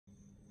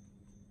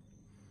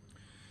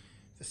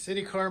The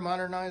Citi Car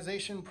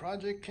modernization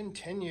project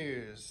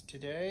continues.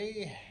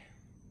 Today,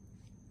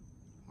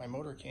 my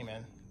motor came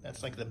in.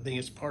 That's like the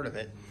biggest part of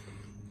it.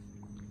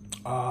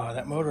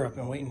 That motor, I've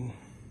been waiting.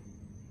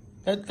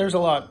 There's a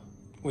lot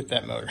with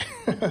that motor.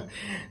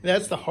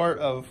 That's the heart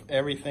of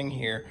everything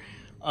here.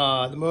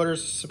 The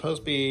motor's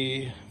supposed to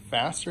be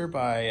faster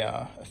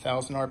by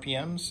 1,000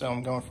 RPM, so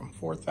I'm going from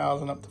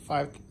 4,000 up to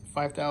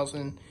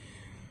 5,000.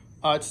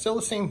 It's still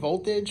the same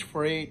voltage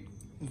for 8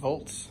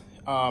 volts.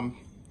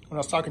 When I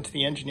was talking to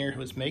the engineer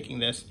who was making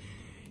this,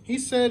 he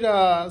said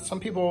some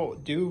people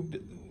do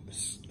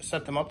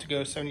set them up to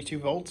go 72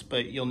 volts,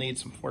 but you'll need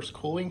some forced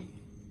cooling.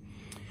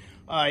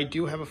 I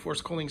do have a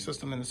forced cooling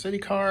system in the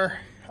Citi Car.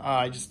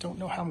 I just don't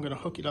know how I'm going to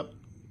hook it up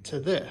to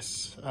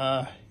this.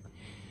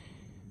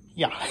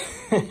 Yeah,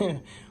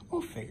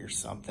 we'll figure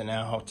something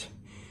out.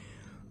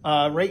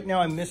 Right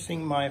now I'm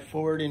missing my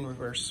forward and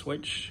reverse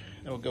switch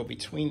that will go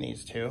between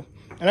these two.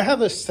 And I have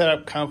this set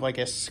up kind of like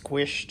a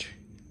squished,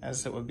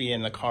 as it would be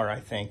in the car, I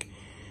think.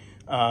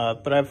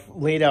 But I've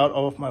laid out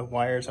all of my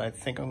wires I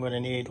think I'm going to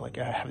need. Like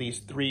I have these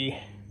 3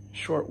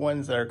 short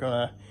ones that are going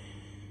to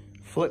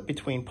flip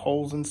between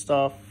poles and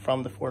stuff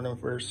from the forward and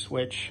reverse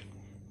switch.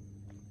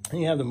 And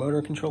you have the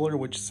motor controller,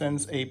 which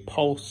sends a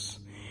pulse.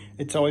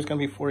 It's always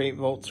going to be 48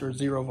 volts or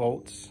 0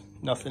 volts,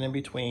 nothing in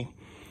between.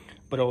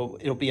 But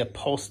it'll be a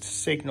pulsed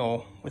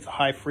signal with a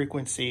high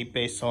frequency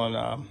based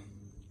on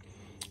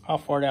how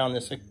far down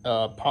this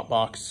pop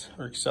box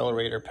or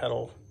accelerator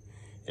pedal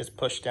is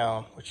pushed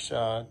down, which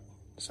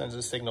sends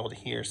a signal to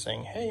here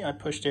saying, hey, I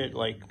pushed it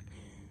like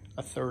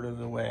 1/3 of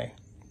the way.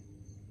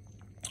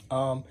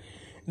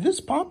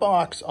 This pop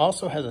box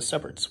also has a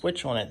separate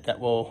switch on it that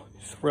will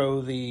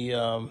throw the,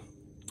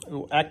 it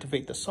will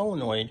activate the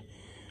solenoid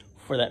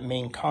for that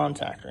main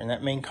contactor. And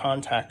that main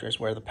contactor is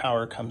where the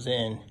power comes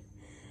in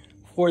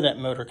for that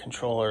motor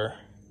controller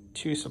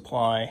to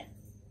supply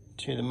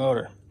to the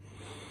motor.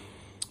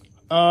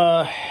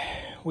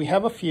 We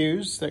have a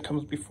fuse that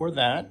comes before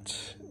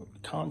that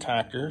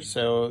contactor,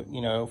 so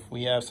you know, if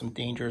we have some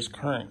dangerous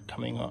current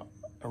coming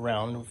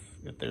around,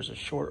 if there's a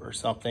short or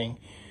something,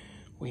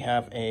 we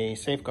have a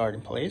safeguard in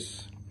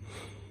place.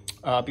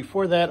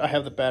 Before that, I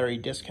have the battery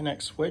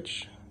disconnect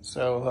switch,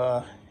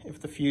 so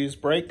if the fuse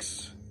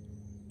breaks,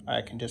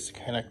 I can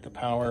disconnect the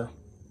power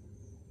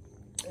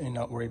and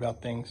not worry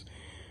about things.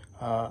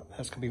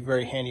 That's gonna be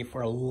very handy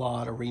for a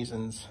lot of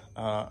reasons.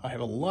 I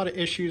have a lot of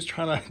issues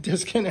trying to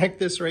disconnect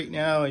this right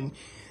now and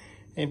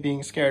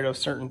being scared of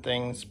certain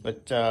things,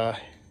 but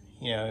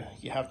you know,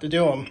 you have to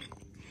do them.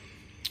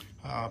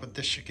 But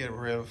this should get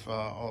rid of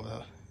all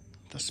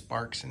the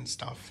sparks and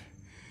stuff.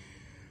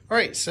 All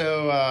right,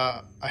 so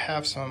I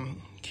have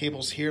some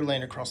cables here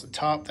laying across the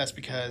top. That's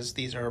because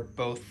these are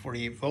both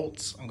 48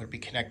 volts. I'm going to be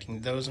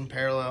connecting those in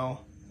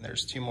parallel.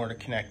 There's 2 more to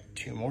connect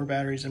 2 more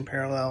batteries in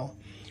parallel.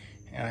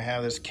 And I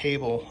have this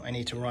cable. I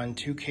need to run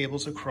 2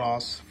 cables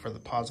across for the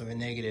positive and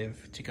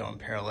negative to go in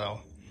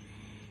parallel.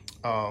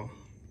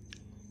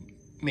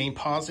 Main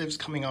positives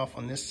coming off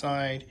on this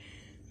side,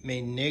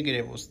 main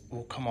negative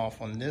will come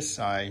off on this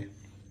side.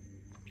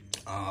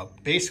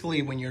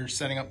 Basically, when you're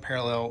setting up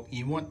parallel,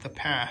 you want the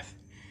path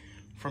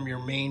from your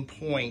main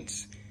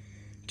points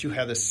to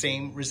have the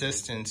same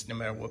resistance no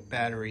matter what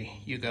battery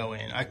you go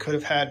in. I could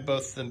have had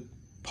both the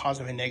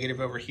positive and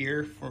negative over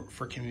here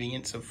for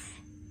convenience of,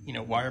 you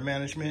know, wire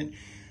management,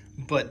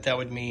 but that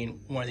would mean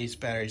one of these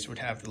batteries would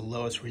have the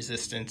lowest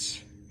resistance,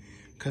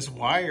 because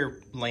wire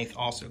length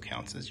also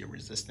counts as your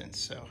resistance,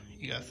 so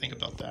you gotta think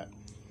about that.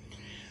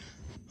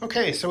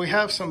 Okay, so we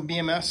have some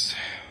BMS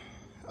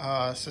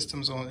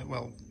systems on,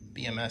 well,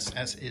 BMS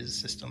as is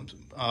systems,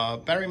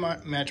 battery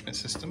management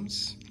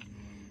systems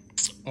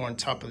on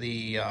top of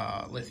the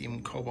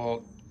lithium,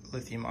 cobalt,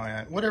 lithium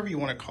ion, whatever you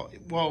want to call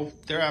it. Well,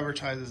 they're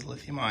advertised as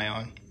lithium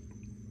ion,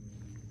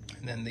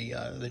 and then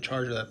the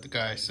charger that the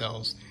guy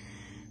sells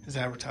is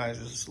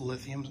advertised as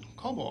lithium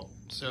cobalt.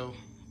 So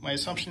my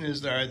assumption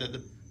is they're either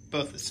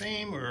both the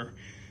same or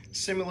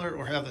similar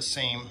or have the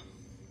same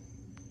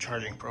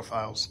charging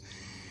profiles.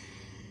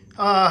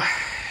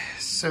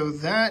 So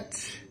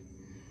that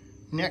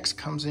next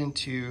comes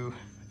into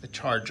the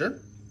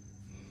charger,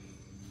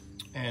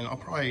 and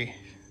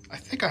I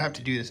think I have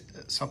to do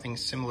something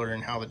similar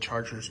in how the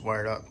charger is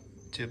wired up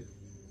to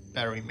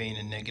battery main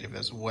and negative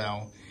as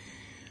well.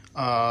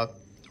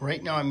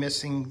 Right now I'm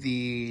missing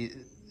the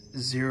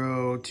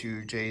 0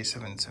 to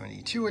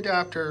J772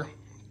 adapter.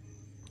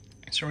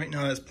 So right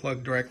now it's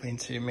plugged directly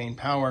into main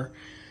power.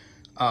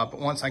 But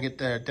once I get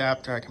the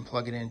adapter, I can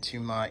plug it into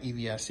my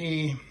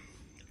EVSE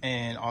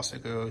and also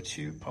go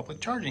to public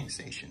charging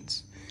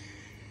stations.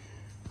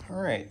 All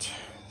right,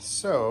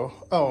 so,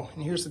 oh,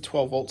 and here's the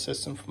 12-volt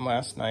system from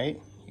last night.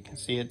 You can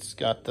see it's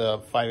got the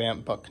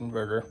 5-amp buck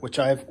converter, which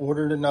I've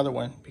ordered another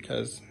one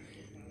because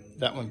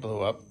that one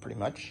blew up pretty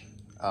much.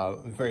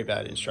 Very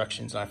bad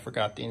instructions. I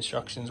forgot the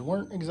instructions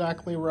weren't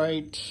exactly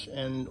right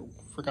and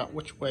forgot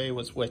which way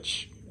was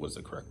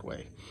the correct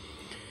way.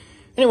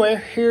 Anyway,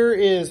 here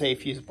is a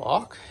fuse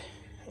block,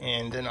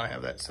 and then I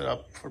have that set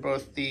up for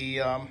both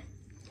the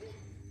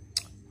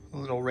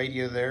little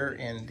radio there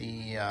and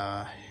the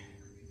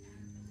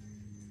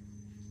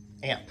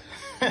amp.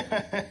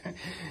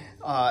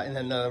 And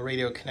then the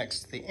radio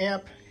connects to the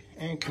amp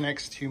and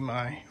connects to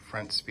my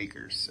front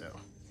speakers. So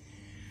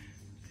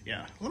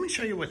yeah, let me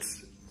show you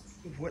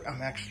what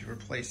I'm actually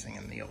replacing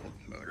in the old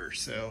motor.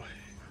 So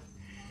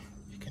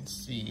you can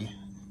see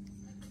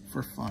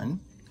for fun.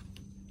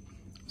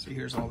 So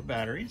here's all the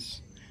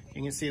batteries.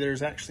 You can see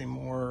there's actually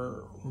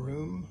more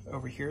room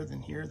over here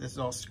than here. This is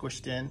all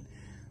squished in.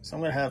 So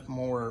I'm gonna have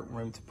more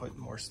room to put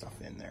more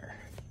stuff in there.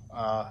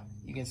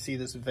 You can see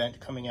this vent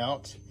coming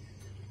out.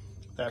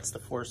 That's the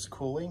forced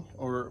cooling,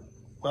 or,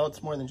 well,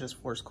 it's more than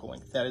just forced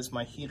cooling. That is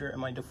my heater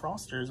and my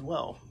defroster as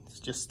well. It's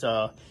just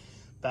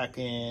back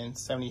in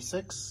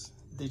 '76,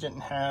 they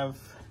didn't have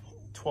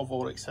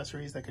 12-volt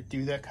accessories that could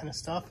do that kind of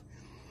stuff.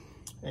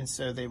 And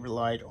so they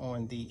relied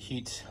on the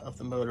heat of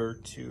the motor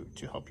to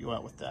help you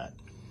out with that.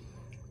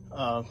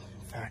 In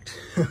fact,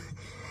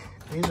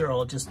 these are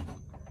all just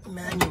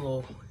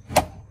manual.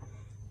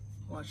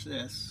 Watch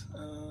this.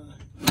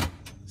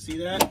 See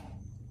that?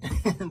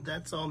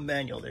 That's all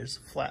manual. There's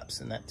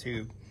flaps in that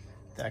tube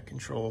that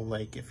control,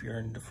 like, if you're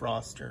in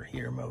defrost or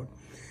heater mode.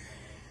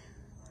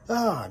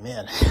 Oh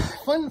man,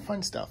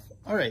 fun stuff.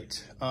 All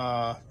right,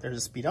 there's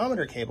a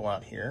speedometer cable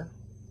out here,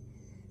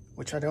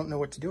 which I don't know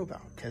what to do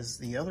about, because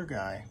the other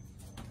guy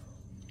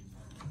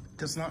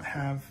does not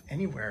have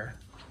anywhere.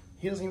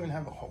 He doesn't even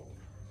have a hole.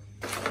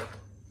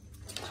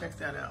 Check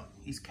that out.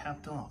 He's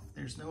capped off.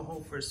 There's no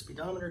hole for a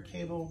speedometer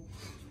cable,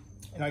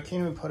 and I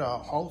can't even put a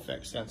Hall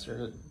effect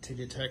sensor to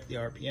detect the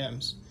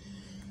RPMs.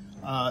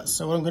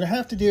 So what I'm going to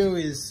have to do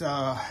is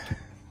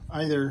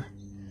either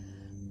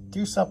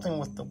do something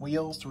with the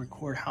wheels to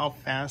record how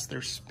fast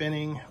they're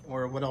spinning,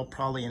 or what I'll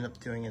probably end up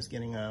doing is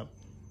getting a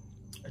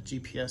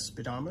GPS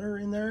speedometer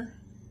in there.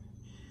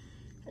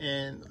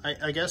 And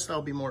I guess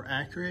that'll be more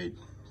accurate,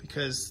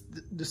 because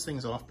this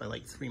thing's off by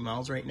like 3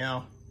 miles right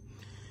now.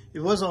 It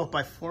was off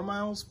by 4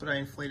 miles, but I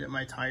inflated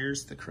my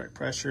tires to the correct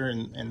pressure,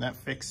 and that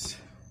fixed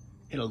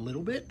it a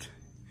little bit.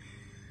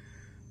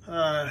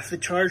 The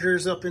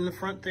charger's up in the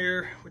front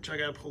there, which I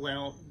gotta pull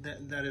out.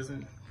 That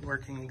isn't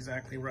working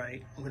exactly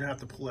right. I'm gonna have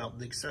to pull out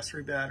the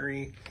accessory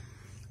battery,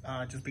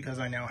 just because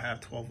I now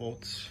have 12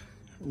 volts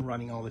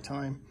running all the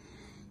time.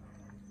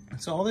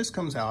 So all this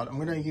comes out. I'm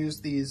gonna use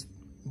these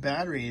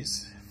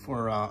batteries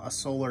for a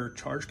solar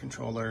charge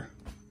controller.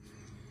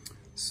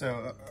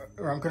 So,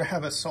 or I'm gonna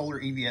have a solar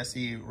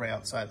EVSE right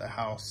outside the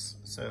house.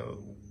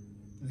 So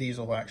these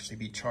will actually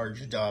be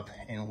charged up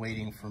and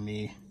waiting for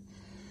me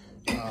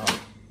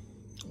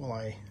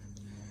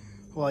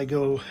while I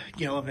go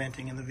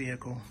gallivanting in the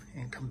vehicle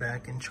and come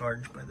back and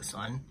charge by the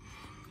sun,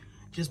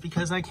 just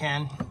because I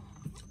can.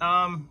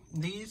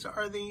 These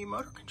are the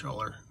motor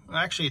controller.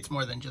 Actually, it's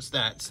more than just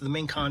that. So the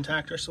main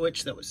contactor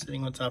switch that was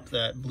sitting on top of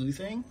that blue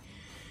thing,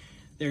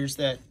 there's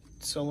that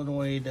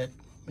solenoid that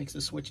makes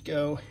the switch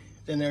go.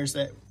 Then there's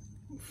that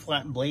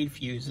flat blade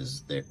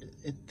fuses.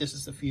 This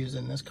is the fuse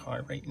in this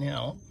car right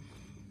now.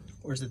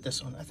 Or is it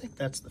this one? I think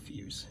that's the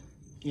fuse.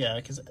 Yeah,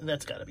 because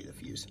that's got to be the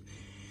fuse.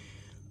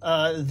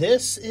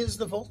 This is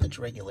the voltage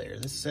regulator.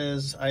 This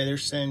says either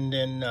send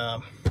in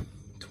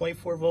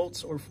 24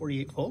 volts or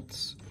 48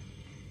 volts.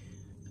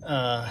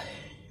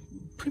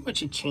 Pretty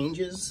much it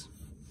changes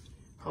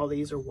how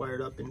these are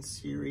wired up in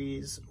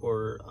series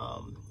or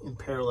in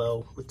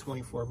parallel with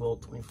 24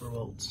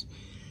 volts.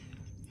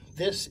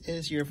 This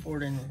is your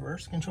forward and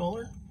reverse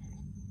controller.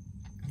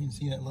 You can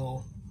see that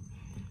little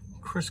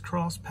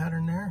crisscross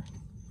pattern there.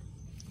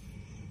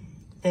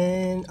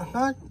 And I'm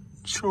not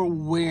sure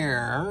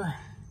where,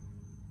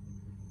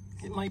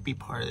 it might be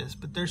part of this,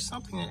 but there's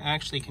something that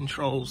actually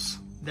controls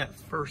that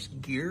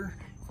first gear.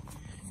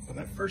 When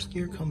that first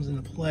gear comes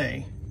into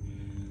play,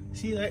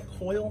 see that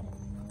coil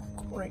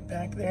right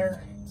back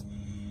there?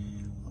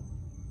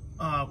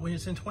 When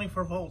it's in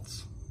 24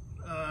 volts,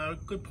 a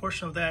good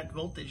portion of that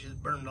voltage is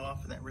burned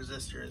off and that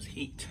resistor is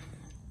heat.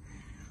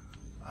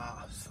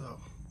 So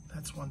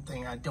that's one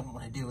thing I don't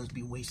want to do, is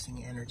be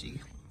wasting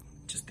energy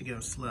just to go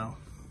slow.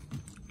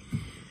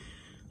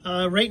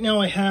 Right now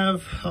I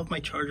have all of my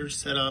chargers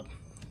set up.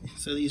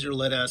 So these are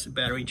lead acid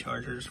battery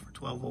chargers for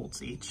 12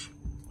 volts each.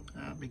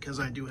 Because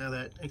I do have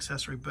that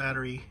accessory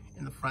battery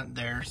in the front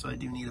there, so I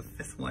do need a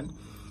 5th one.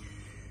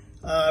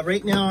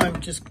 Right now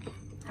I'm just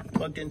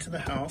plugged into the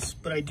house,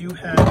 but I do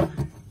have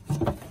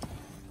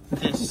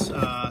this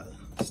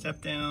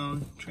step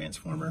down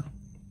transformer.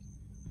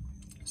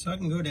 So I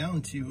can go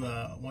down to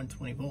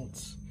 120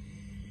 volts,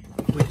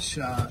 which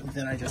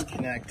then I just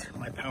connect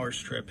my power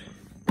strip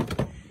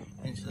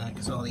into that,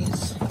 because all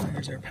these,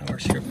 there's our power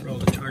strip for all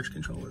the charge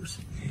controllers.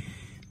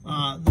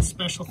 The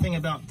special thing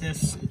about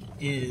this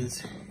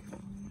is,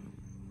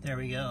 there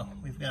we go,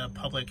 we've got a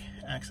public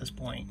access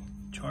point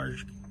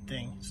charge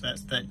thing. So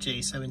that's that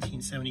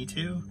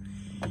J1772.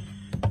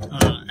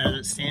 As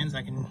it stands,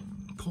 I can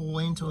pull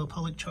into a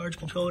public charge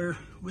controller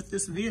with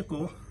this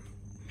vehicle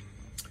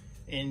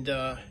and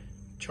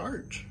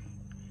charge.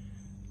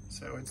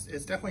 So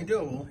it's definitely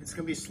doable. It's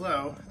gonna be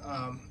slow.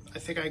 I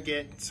think I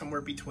get somewhere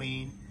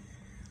between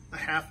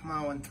 1/2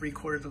 mile and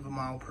 3/4 of a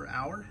mile per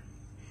hour.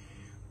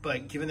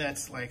 But given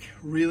that's like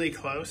really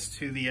close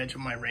to the edge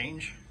of my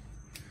range,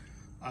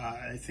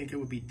 I think it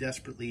would be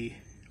desperately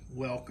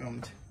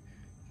welcomed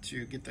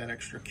to get that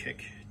extra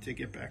kick to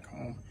get back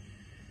home.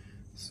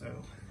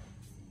 So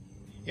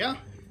yeah,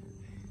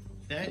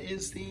 that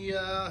is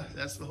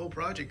that's the whole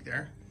project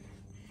there.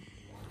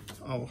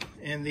 Oh,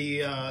 and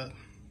that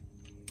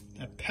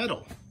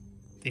pedal,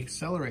 the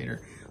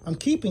accelerator, I'm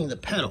keeping the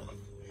pedal,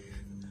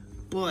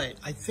 but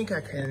I think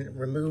I can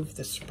remove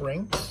the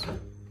springs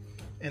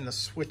and the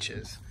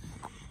switches.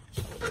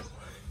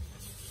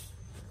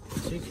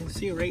 So you can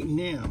see right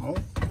now,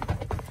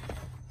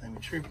 I'm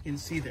not sure if you can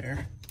see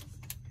there.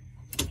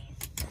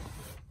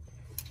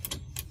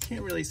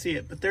 Can't really see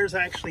it, but there's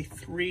actually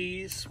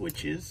 3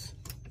 switches.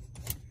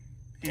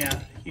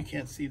 Yeah, you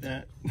can't see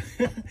that.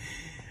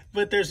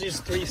 But there's these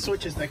 3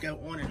 switches that go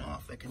on and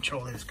off that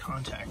control those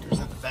contactors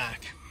at the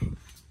back.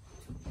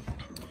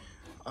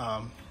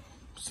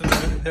 So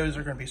those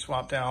are going to be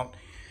swapped out.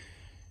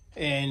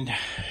 And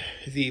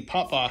the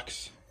pop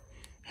box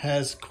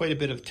has quite a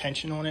bit of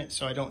tension on it,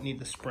 so I don't need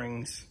the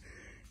springs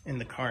in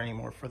the car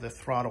anymore for the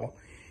throttle.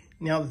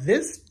 Now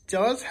this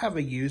does have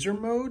a user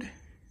mode.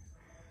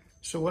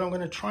 So what I'm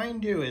going to try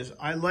and do is,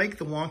 I like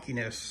the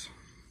wonkiness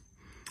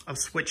of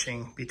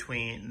switching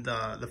between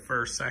the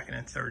first, second,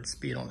 and third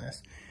speed on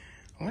this.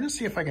 I'm going to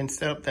see if I can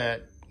set up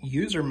that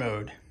user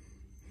mode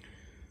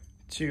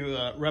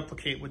to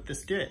replicate what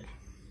this did.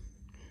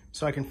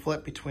 So I can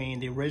flip between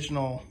the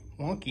original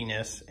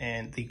wonkiness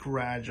and the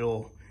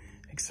gradual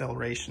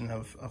acceleration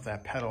of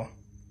that pedal.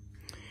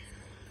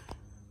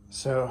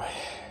 So,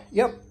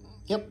 yep,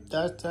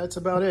 that's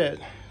about it.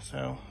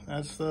 So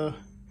that's the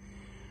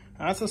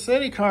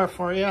Citi Car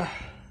for you.